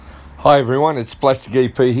Hi everyone, it's Plastic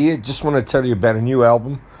EP here. Just want to tell you about a new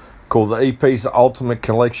album called the EP's Ultimate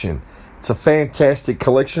Collection. It's a fantastic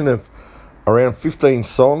collection of around 15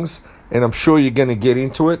 songs, and I'm sure you're going to get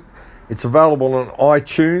into it. It's available on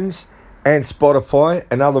iTunes and Spotify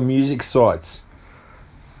and other music sites.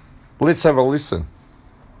 Let's have a listen.